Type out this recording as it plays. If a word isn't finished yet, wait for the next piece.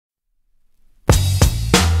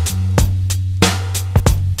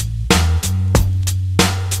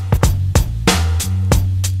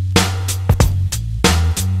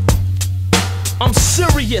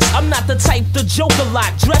not the type to joke a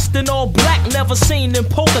lot. Dressed in all black, never seen in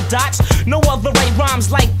polka dots. No other right rhymes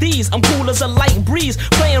like these. I'm cool as a light breeze,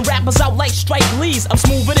 playing rappers out like Strike Lees. I'm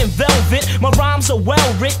smoother than velvet, my rhymes are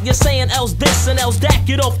well writ. You're saying else this and else that,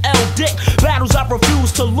 get off L dick. Battles I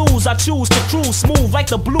refuse to lose, I choose to cruise smooth like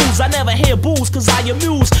the blues. I never hear booze cause I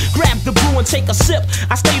amuse. Grab the brew and take a sip.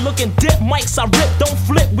 I stay looking dip, mics I rip, don't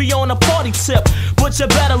flip, we on a party tip. But you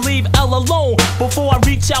better leave L alone before I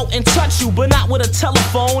reach out and touch you, but not with a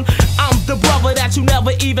telephone. I'm the brother that you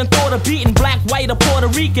never even thought of beating. Black, white, or Puerto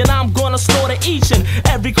Rican, I'm gonna slaughter each and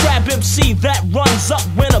every crab MC that runs up.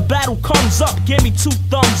 When a battle comes up, give me 2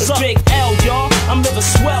 thumbs up. It's Big L, y'all, I'm living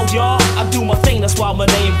swell, y'all. I do my thing, that's why my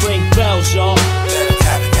name ring bells, y'all. Let him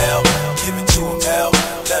have it, L, give it to him, L.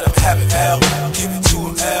 Let him have it, L, give it to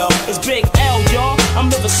him, L. It's Big L, y'all, I'm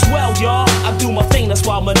living swell, y'all. I do my thing, that's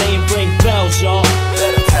why my name ring bells, y'all.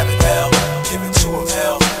 Let him have it, L, give it to him,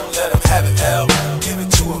 L. Let him have it, L, give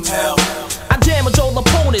it to him, L. I damage all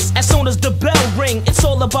opponents as soon as the bell ring. It's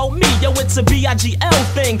all about me, yo, it's a B-I-G-L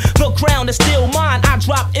thing. The crown is still mine, I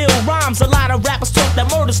drop ill rhymes. A lot of rappers talk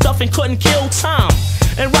that murder stuff and couldn't kill time.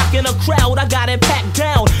 And rockin' a crowd, I got it packed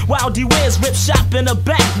down. While D-Wiz rip shop in the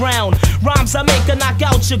background. Rhymes I make a knock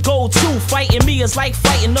out your go-to. Fighting me is like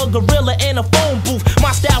fighting a gorilla in a phone booth.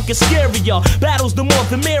 My style gets scarier, battles the more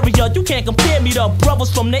the merrier. You can't compare me to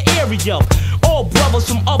brothers from the area. All brothers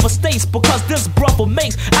from other states, because this brother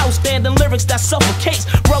makes outstanding lyrics that suffocates.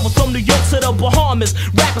 Brothers from New York to the Bahamas.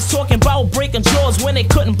 Rappers talking about breaking jaws when they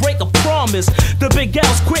couldn't break a promise. The Big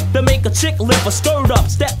L's quick to make a chick live a skirt up.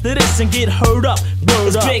 Step to this and get hurt up.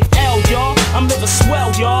 It's Big L, y'all, I'm living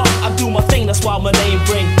swell, y'all. I do my thing, that's why my name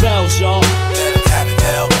ring bells, y'all. Let him have it,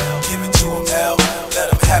 L, give it to him, L.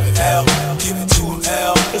 Let him have it, L, give it to him,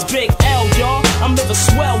 L. It's Big L, y'all, I'm living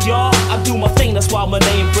swell, y'all. I do my thing, that's why my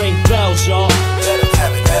name ring bells, y'all. Let him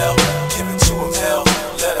have it, L, give it to him, L.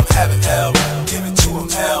 Let him have it, L, give it to him,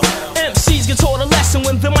 L. MCs get taught a lesson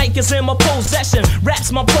when the mic is in my possession.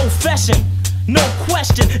 Rap's my profession, no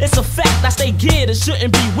question, it's a fact I stay geared. It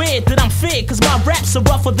shouldn't be weird that I'm feared, cause my raps are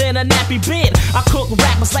rougher than a nappy beard. I cook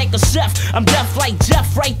rappers like a chef, I'm deaf like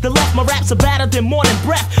Jeff, right to left. My raps are better than morning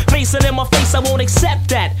breath. Facing in my face, I won't accept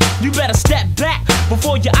that. You better step back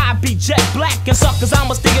before your eye be jet black. And suckers, I'm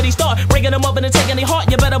a stiggity start, breaking them up and then taking their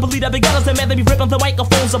heart. You better believe that big gunners, they man, they be ripping the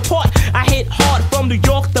microphones apart. I hit hard from New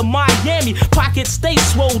York to Miami. Pockets stay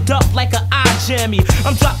swolled up like an eye jammy.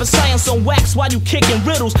 I'm dropping science on wax while you kicking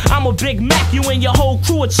riddles. I'm a Big Mac, you and your whole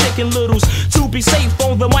crew of chicken littles. To be safe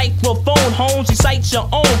on the microphone, homes, recite your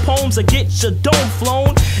own poems or get your dome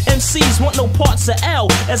flown. MCs want no parts of L.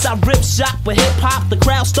 As I rip shot with hip hop, the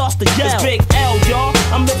crowd starts to yell. It's Big L, y'all,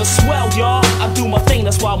 I'm living swell, y'all. I do my thing,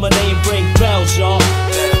 that's why my name ring bells, y'all.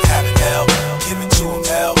 Let him have it, L, give it to him,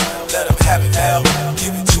 L. Let him have it, L,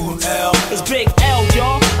 give it to him, L. It's Big L,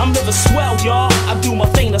 y'all, I'm living swell, y'all. I do my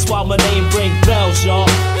thing, that's why my name ring